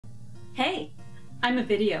Hey, I'm a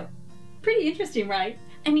video. Pretty interesting, right?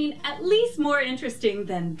 I mean, at least more interesting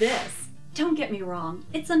than this. Don't get me wrong,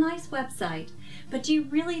 it's a nice website, but do you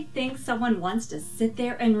really think someone wants to sit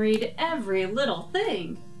there and read every little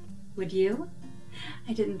thing? Would you?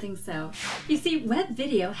 I didn't think so. You see, web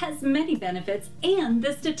video has many benefits, and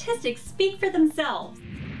the statistics speak for themselves.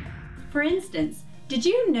 For instance, did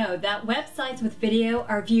you know that websites with video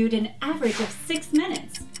are viewed an average of 6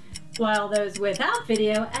 minutes, while those without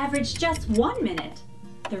video average just 1 minute?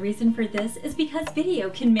 The reason for this is because video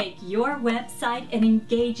can make your website an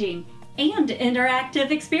engaging and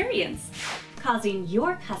interactive experience, causing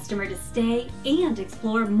your customer to stay and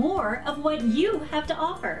explore more of what you have to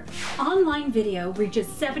offer. Online video reaches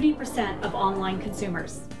 70% of online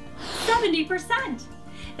consumers. 70%!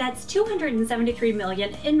 That's 273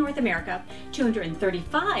 million in North America,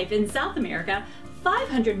 235 in South America,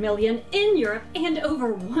 500 million in Europe, and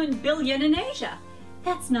over 1 billion in Asia.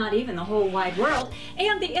 That's not even the whole wide world,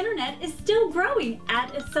 and the internet is still growing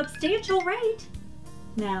at a substantial rate.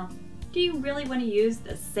 Now, do you really want to use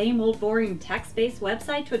the same old boring text-based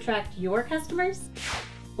website to attract your customers?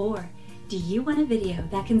 Or do you want a video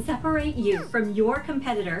that can separate you from your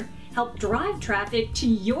competitor, help drive traffic to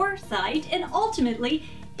your site, and ultimately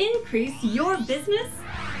increase your business?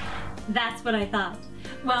 That's what I thought.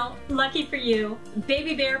 Well, lucky for you,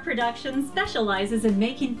 Baby Bear Productions specializes in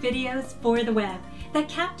making videos for the web that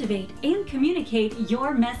captivate and communicate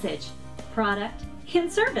your message, product,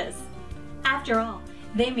 and service. After all,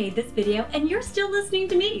 they made this video and you're still listening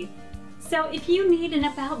to me. So if you need an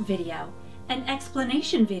about video, an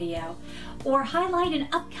explanation video, or highlight an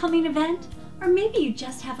upcoming event, or maybe you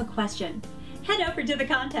just have a question, head over to the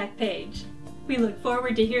contact page. We look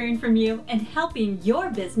forward to hearing from you and helping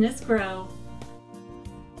your business grow.